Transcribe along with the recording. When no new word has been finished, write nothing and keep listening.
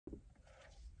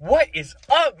What is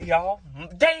up, y'all?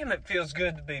 Damn, it feels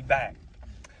good to be back.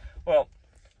 Well,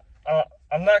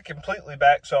 I'm not completely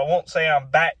back, so I won't say I'm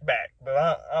back,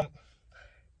 but I'm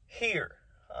here.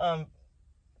 I'm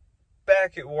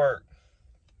back at work.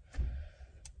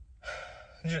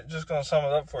 Just gonna sum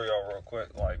it up for y'all real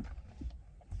quick. Like,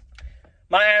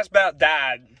 my ass about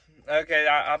died. Okay,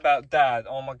 I about died.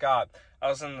 Oh my God. I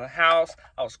was in the house.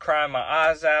 I was crying my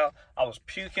eyes out. I was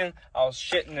puking. I was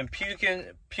shitting and puking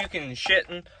and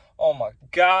shitting. Oh my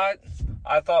God.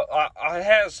 I thought I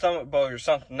had a stomach bug or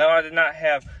something. No, I did not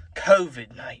have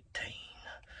COVID-19.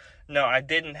 No, I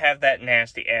didn't have that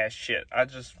nasty ass shit. I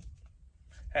just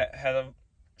had a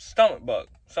stomach bug.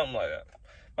 Something like that.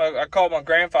 I called my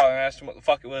grandfather and asked him what the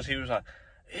fuck it was. He was like,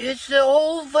 "It's the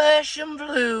old-fashioned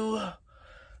flu."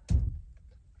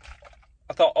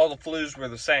 I thought all the flus were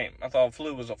the same. I thought a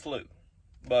flu was a flu.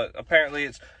 But apparently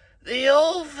it's the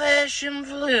old-fashioned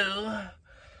flu.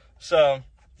 So,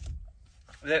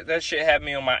 that shit had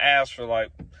me on my ass for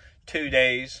like 2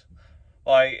 days.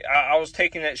 Like, I was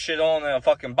taking that shit on in a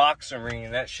fucking boxing ring,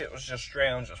 and that shit was just straight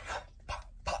on, just pop,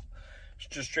 pop.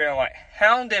 Just straight on, like,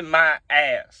 hounding my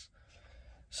ass.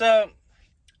 So,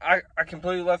 I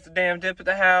completely left the damn dip at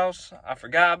the house. I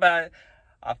forgot about it.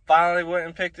 I finally went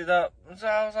and picked it up. So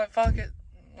I was like, fuck it.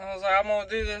 I was like, I'm going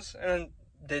to do this. And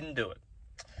didn't do it.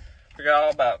 Forgot all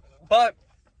about it. But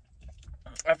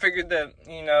I figured that,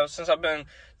 since I've been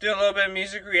doing a little bit of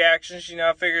music reactions,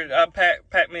 I figured I'd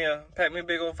pack me a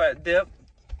big old fat dip.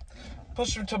 Put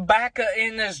some tobacco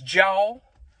in this jaw.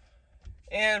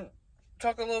 And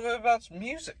talk a little bit about some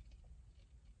music.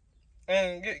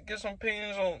 And get some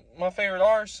opinions on my favorite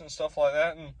artists and stuff like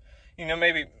that. And,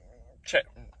 maybe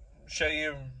show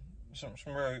you some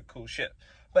really cool shit.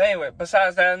 But anyway,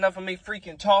 besides that, enough of me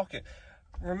freaking talking.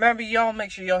 Remember, y'all,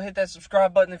 make sure y'all hit that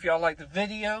subscribe button if y'all like the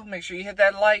video. Make sure you hit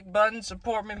that like button.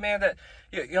 Support me, man. That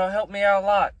y'all help me out a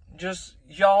lot. Just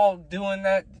y'all doing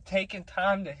that, taking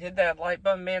time to hit that like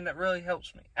button, man, that really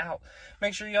helps me out.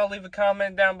 Make sure y'all leave a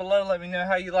comment down below. Let me know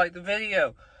how you like the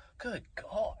video. Good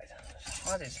God. It's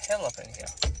hot as hell up in here.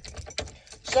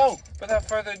 So, without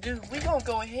further ado, we gonna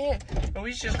go ahead and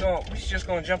we just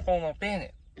gonna jump on up in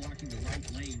it.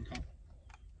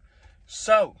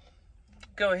 So,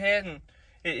 go ahead and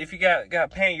if you got a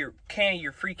can of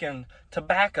your freaking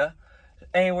tobacco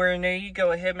anywhere in there, you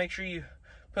go ahead, make sure you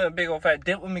put a big old fat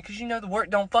dip with me, because the work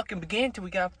don't fucking begin till we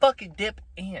got a fucking dip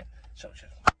in. So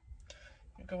just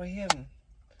go ahead and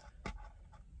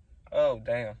oh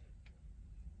damn.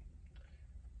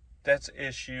 That's an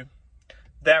issue.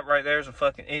 That right there is a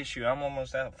fucking issue. I'm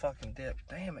almost out of fucking dip.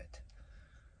 Damn it.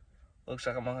 Looks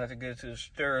like I'm gonna have to go to the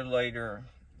store later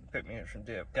and pick me up some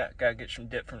dip. Gotta get some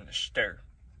dip from the store.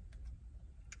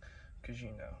 Cause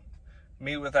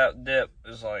me without dip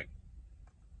is like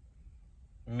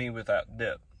me without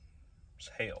dip.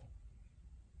 It's hell.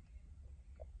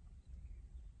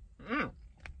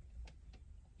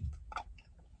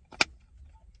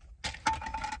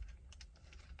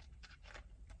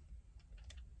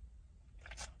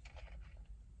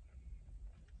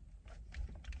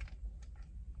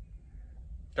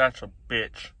 That's a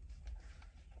bitch.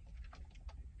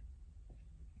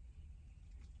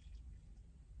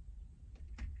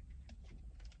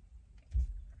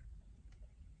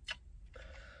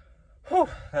 Whew,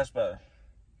 that's better.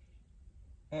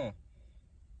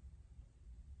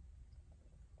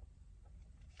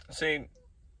 See,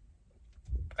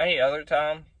 any other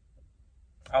time,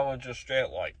 I would just straight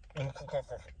like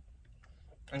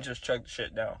and just chug the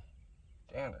shit down.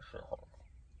 Damn, that shit hard.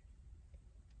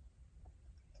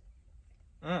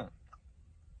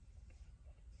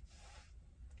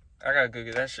 I gotta go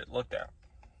get that shit looked at.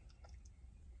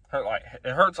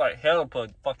 It hurts like hell to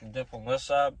put fucking dip on this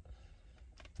side.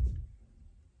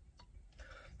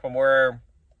 From where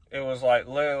it was like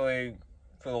literally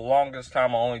for the longest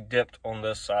time I only dipped on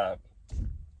this side.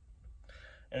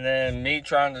 And then me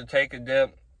trying to take a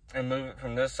dip and move it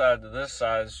from this side to this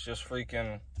side is just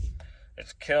freaking,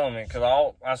 it's killing me.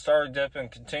 Because I started dipping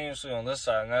continuously on this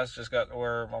side, and that's just got to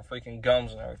where my freaking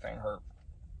gums and everything hurt.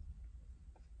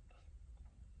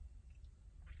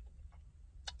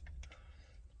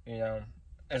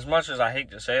 As much as I hate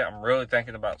to say it, I'm really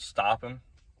thinking about stopping.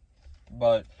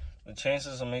 But the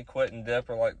chances of me quitting dip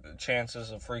are like the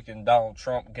chances of freaking Donald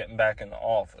Trump getting back in the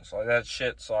office. Like, that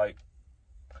shit's like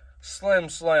slim.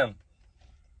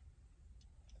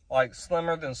 Like,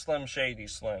 slimmer than Slim Shady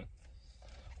slim.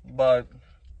 But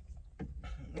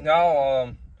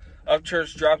now,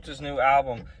 Upchurchs dropped his new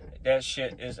album. That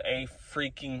shit is a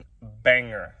freaking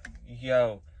banger.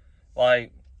 Yo,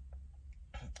 like,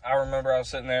 I remember I was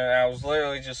sitting there, I was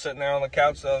literally just sitting there on the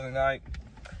couch the other night,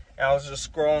 And I was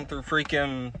just scrolling through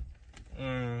freaking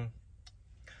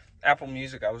Apple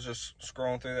Music. I was just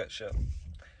scrolling through that shit.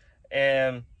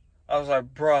 And I was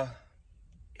like, bruh,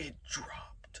 it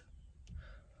dropped.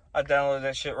 I downloaded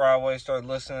that shit right away, started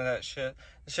listening to that shit.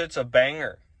 The shit's a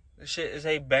banger. This shit is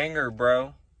a banger,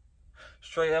 bro.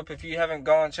 Straight up, if you haven't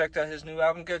gone and checked out his new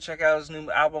album, go check out his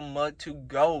new album, Mud to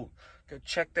Gold. Go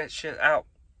check that shit out.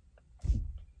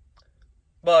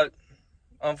 But,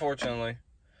 unfortunately,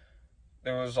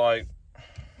 there was like,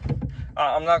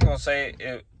 I'm not going to say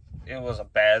it was a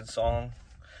bad song.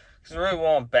 Because it really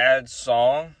wasn't a bad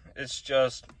song. It's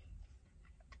just,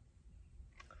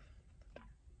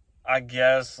 I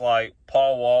guess, like,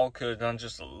 Paul Wall could have done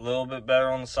just a little bit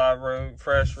better on the Side Road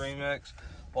Fresh remix.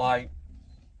 Like,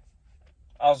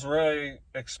 I was really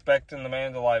expecting the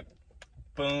man to, like,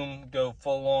 boom, go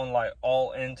full on, like,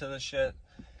 all into the shit.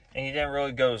 And he didn't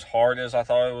really go as hard as I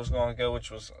thought he was going to go, which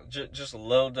was just a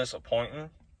little disappointing.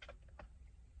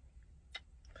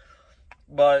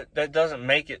 But that doesn't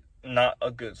make it not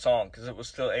a good song, because it was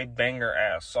still a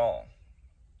banger-ass song.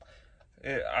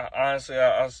 Honestly,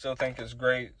 I still think it's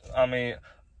great. I mean,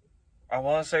 I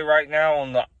want to say right now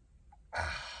on the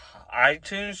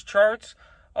iTunes charts,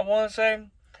 I want to say,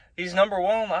 he's number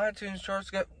one on the iTunes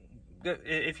charts.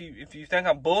 If you think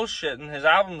I'm bullshitting, his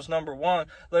album's number one.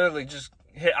 Literally, just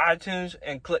hit iTunes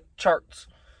and click charts.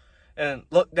 And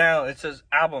look down, it says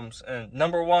albums. And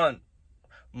number one,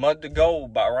 Mud to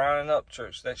Gold by Ryan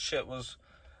Upchurch. That shit was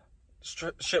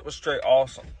straight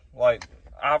awesome. Like,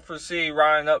 I foresee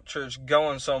Ryan Upchurch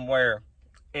going somewhere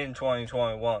in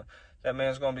 2021. That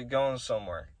man's going to be going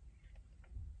somewhere.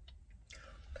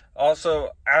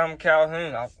 Also, Adam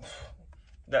Calhoun.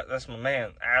 That's my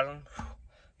man. Adam.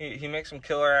 He makes some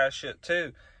killer ass shit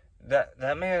too.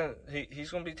 That man, he's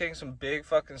going to be taking some big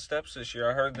fucking steps this year.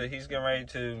 I heard that he's getting ready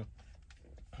to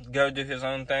go do his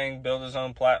own thing, build his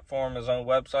own platform, his own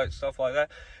website, stuff like that.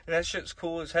 And that shit's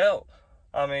cool as hell.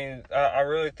 I mean, I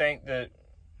really think that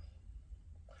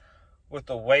with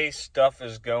the way stuff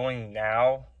is going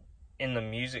now in the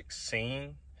music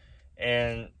scene,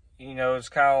 and, you know, it's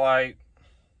kind of like,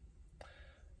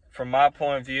 from my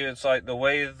point of view, it's like the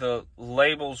way the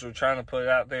labels are trying to put it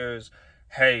out there is,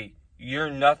 hey, you're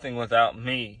nothing without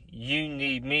me. You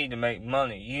need me to make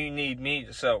money. You need me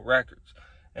to sell records.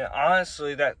 And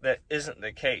honestly, that isn't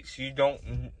the case. You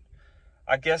don't,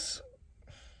 I guess,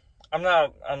 I'm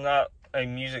not a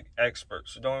music expert,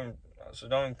 so don't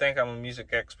even think I'm a music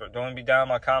expert. Don't even be down in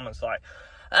my comments like,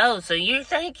 oh, so you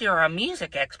think you're a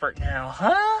music expert now,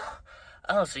 huh?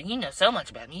 Oh, so you know so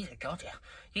much about music, don't you?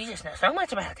 You just know so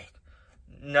much about it.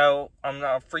 No, I'm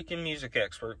not a freaking music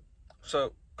expert.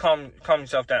 So calm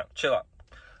yourself down. Chill out.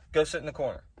 Go sit in the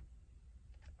corner.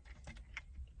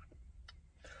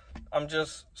 I'm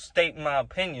just stating my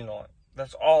opinion on it.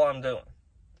 That's all I'm doing.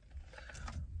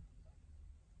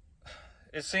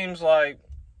 It seems like,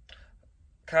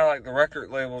 kind of like the record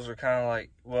labels are kind of like,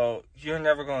 well, you're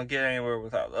never going to get anywhere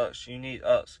without us. You need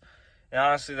us. And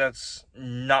honestly, that's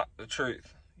not the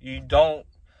truth. You don't,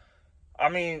 I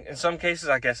mean, in some cases,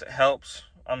 I guess it helps.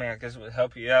 I mean, I guess it would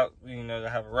help you out, you know, to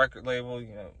have a record label,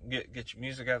 you know, get your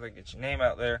music out there, get your name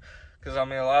out there. Because, I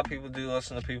mean, a lot of people do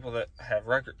listen to people that have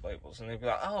record labels. And they'd be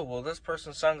like, oh, well, this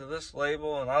person signed to this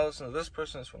label, and I listen to this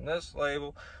person that's from this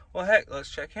label. Well, heck,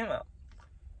 let's check him out.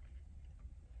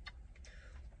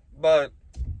 But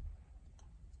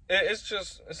it's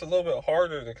a little bit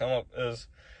harder to come up as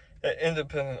an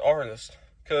independent artist.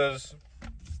 Because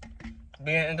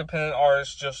being an independent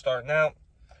artist just starting out,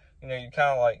 you know,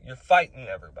 you're fighting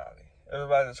everybody.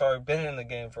 Everybody that's already been in the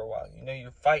game for a while. You know, you're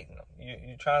fighting them.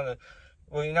 You're trying to,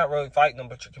 well, you're not really fighting them,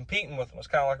 but you're competing with them. It's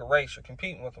kind of like a race. You're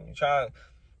competing with them. You're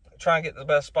trying to get the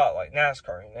best spot, like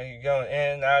NASCAR. You know, you're going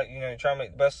in and out. You know, you're trying to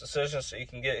make the best decisions so you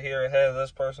can get here ahead of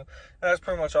this person. And that's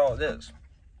pretty much all it is.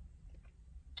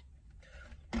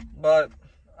 But,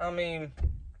 I mean,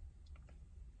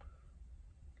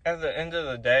 at the end of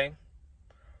the day,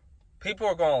 people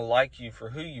are going to like you for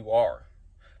who you are.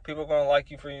 People are going to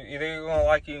like you for, either you're going to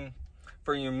like you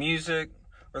for your music,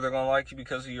 or they're going to like you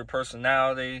because of your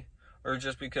personality, or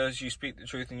just because you speak the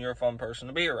truth and you're a fun person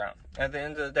to be around. At the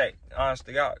end of the day, honest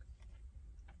to God.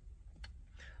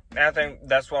 And I think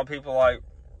that's why people like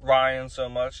Ryan so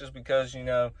much, is because, you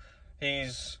know,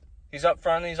 he's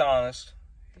upfront, he's honest.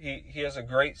 He has a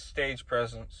great stage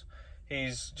presence.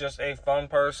 He's just a fun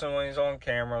person when he's on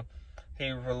camera. He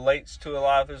relates to a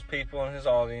lot of his people and his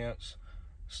audience.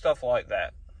 Stuff like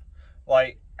that.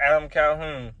 Like Adam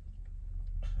Calhoun.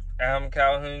 Adam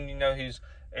Calhoun, you know, he's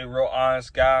a real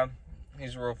honest guy.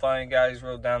 He's a real funny guy. He's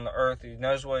real down to earth. He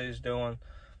knows what he's doing.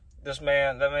 That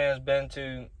man has been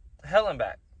to hell and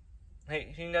back.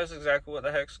 He knows exactly what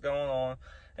the heck's going on,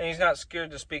 and he's not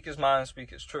scared to speak his mind and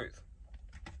speak his truth.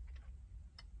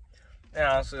 And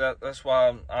honestly, that's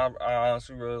why I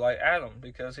honestly really like Adam,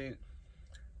 because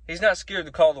he's not scared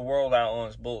to call the world out on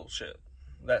his bullshit.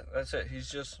 That's it.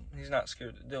 He's not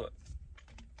scared to do it.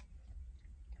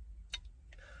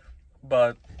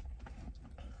 But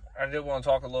I did want to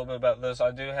talk a little bit about this.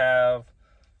 I do have,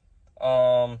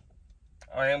 I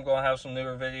am going to have some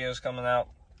newer videos coming out.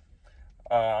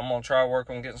 I'm going to try to work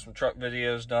on getting some truck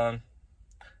videos done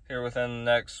here within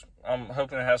the next, I'm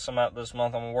hoping to have some out this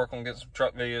month. I'm going to work on getting some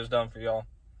truck videos done for y'all.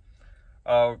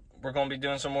 We're going to be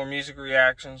doing some more music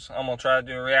reactions. I'm going to try to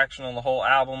do a reaction on the whole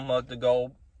album, Mud to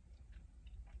Gold.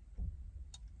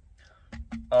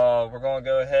 We're going to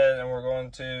go ahead and we're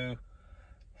going to,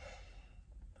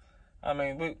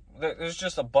 there's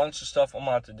just a bunch of stuff on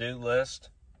my to-do list.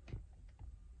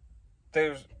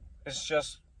 It's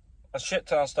just a shit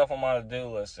ton of stuff on my to-do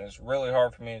list, and it's really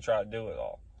hard for me to try to do it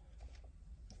all.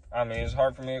 It's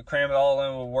hard for me to cram it all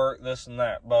in with work, this and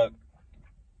that, but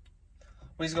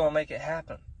we're just gonna make it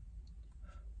happen.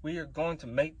 We are going to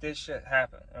make this shit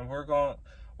happen, and we're gonna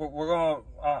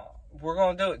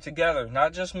do it together.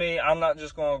 Not just me. I'm not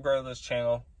just gonna grow this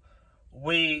channel.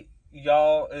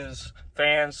 Y'all as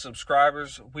fans,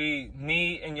 subscribers,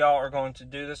 me and y'all are going to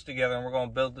do this together, and we're going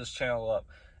to build this channel up.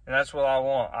 And that's what I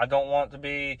want. I don't want to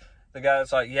be the guy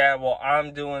that's like, yeah, well,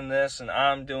 I'm doing this and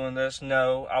I'm doing this.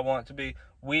 No, I want it to be,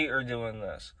 we are doing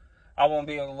this. I want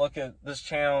to be able to look at this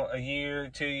channel a year,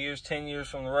 2 years, 10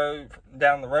 years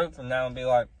down the road from now and be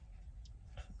like,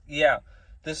 yeah,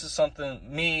 this is something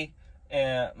me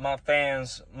and my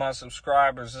fans, my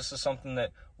subscribers, this is something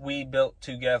that we built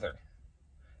together.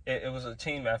 It was a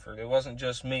team effort. It wasn't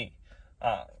just me.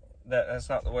 That's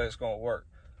not the way it's going to work.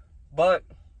 But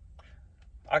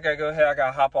I got to go ahead. I got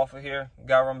to hop off of here.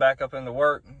 Got to run back up into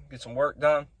work, get some work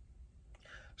done.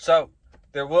 So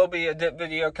there will be a dip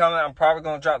video coming. I'm probably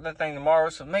going to drop that thing tomorrow.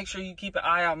 So make sure you keep an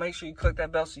eye out. Make sure you click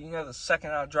that bell so you know the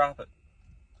second I drop it.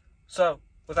 So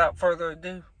without further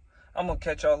ado, I'm going to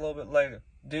catch y'all a little bit later.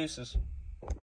 Deuces.